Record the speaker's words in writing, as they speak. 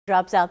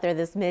Drops out there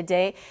this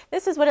midday.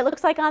 This is what it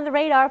looks like on the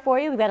radar for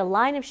you. We've got a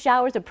line of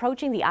showers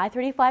approaching the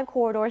I-35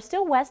 corridor,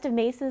 still west of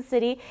Mason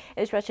City.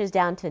 It stretches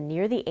down to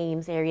near the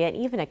Ames area, and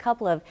even a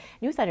couple of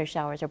new thunder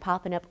showers are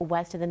popping up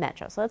west of the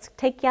metro. So let's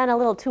take you on a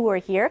little tour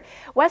here.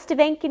 West of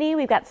Ankeny,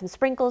 we've got some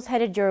sprinkles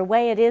headed your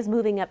way. It is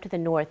moving up to the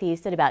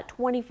northeast at about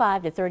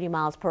 25 to 30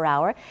 miles per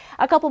hour.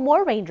 A couple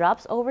more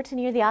raindrops over to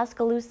near the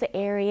Oskaloosa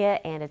area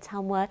and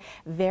Ottumwa.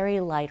 Very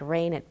light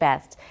rain at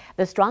best.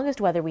 The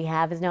strongest weather we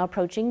have is now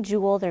approaching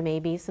Jewel. There may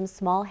be some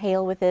small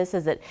hail with this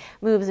as it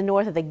moves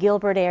north of the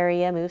Gilbert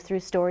area, moves through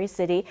Story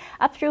City,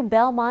 up through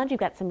Belmont. You've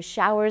got some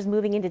showers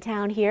moving into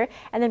town here,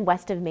 and then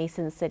west of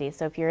Mason City.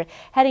 So if you're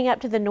heading up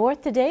to the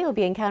north today, you'll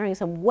be encountering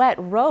some wet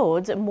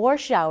roads. More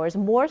showers,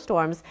 more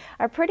storms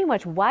are pretty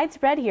much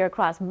widespread here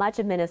across much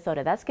of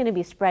Minnesota. That's going to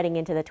be spreading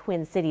into the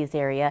Twin Cities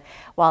area,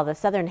 while the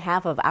southern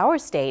half of our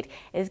state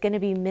is going to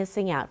be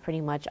missing out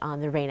pretty much on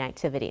the rain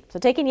activity. So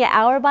taking you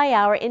hour by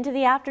hour into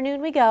the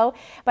afternoon we go.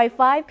 By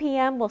 5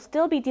 p.m. we'll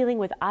still be dealing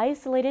with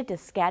isolated to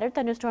scattered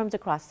thunderstorms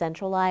across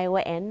central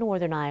Iowa and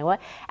northern Iowa.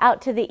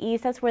 Out to the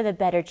east, that's where the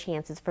better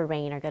chances for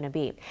rain are going to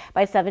be.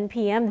 By 7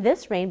 p.m.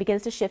 this rain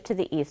begins to shift to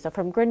the east. So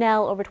from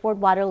Grinnell over toward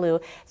Waterloo,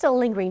 still a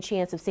lingering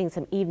chance of seeing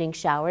some evening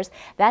showers.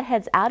 That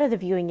heads out of the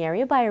viewing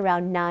area by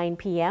around 9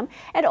 p.m.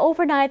 And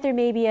overnight there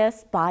may be a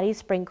spotty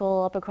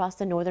sprinkle up across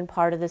the northern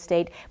part of the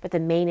state, but the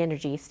main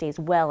energy stays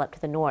well up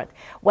to the north.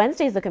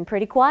 Wednesday's looking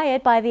pretty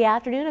quiet. By the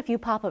afternoon, a few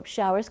pop-up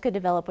showers could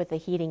develop with the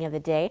heating of the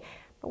day.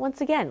 But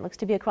once again, looks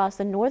to be across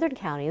the northern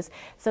counties,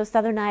 so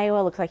southern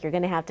Iowa looks like you're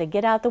going to have to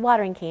get out the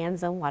watering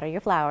cans and water your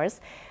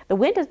flowers. The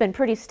wind has been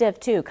pretty stiff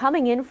too,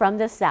 coming in from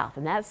the south,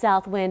 and that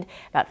south wind,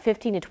 about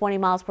 15 to 20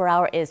 miles per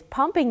hour, is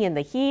pumping in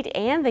the heat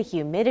and the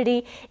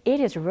humidity. It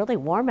is really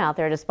warm out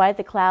there despite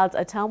the clouds.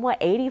 Ottumwa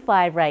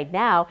 85 right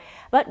now,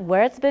 but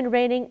where it's been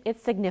raining,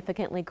 it's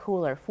significantly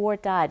cooler.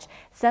 Fort Dodge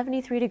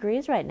 73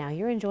 degrees right now.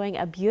 You're enjoying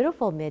a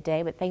beautiful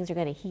midday, but things are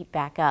going to heat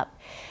back up.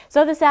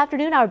 So this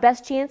afternoon, our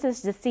best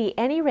chances to see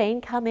any rain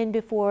come in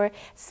before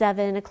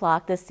 7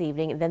 o'clock this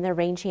evening. Then the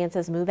rain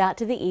chances move out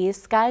to the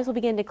east. Skies will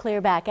begin to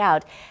clear back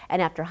out,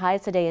 and after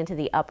highs today into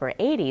the upper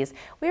 80s,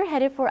 we're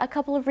headed for a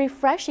couple of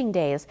refreshing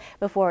days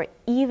before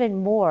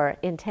even more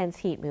intense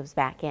heat moves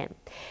back in.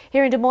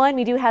 Here in Des Moines,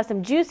 we do have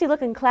some juicy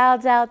looking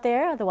clouds out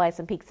there, otherwise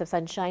some peaks of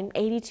sunshine.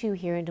 82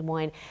 here in Des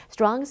Moines.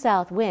 Strong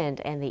south wind,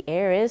 and the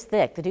air is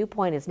thick. The dew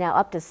point is now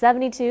up to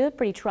 72,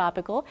 pretty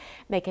tropical,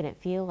 making it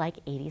feel like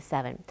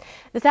 87.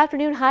 This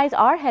afternoon, highs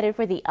are headed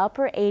for the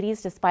upper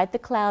 80s despite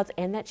the clouds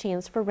and that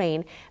chance for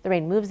rain. The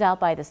rain moves out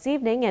by this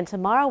evening, and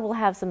tomorrow we'll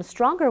have some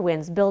stronger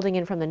winds building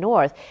in from the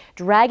north,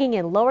 dragging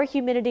in lower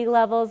humidity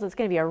levels. It's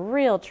going to be a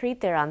real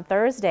treat there on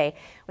Thursday,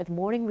 with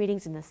morning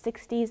readings in the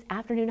 60s,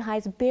 afternoon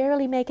highs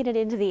barely making it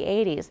into the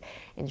 80s.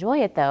 Enjoy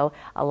it though.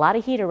 A lot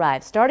of heat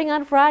arrives. Starting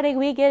on Friday,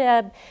 we get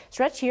a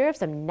stretch here of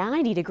some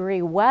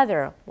 90-degree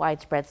weather.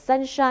 Widespread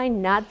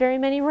sunshine, not very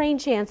many rain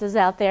chances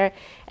out there,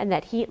 and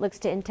that heat looks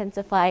to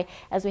intensify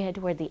as we head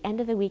toward the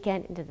end of the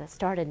weekend into the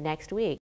start of next week.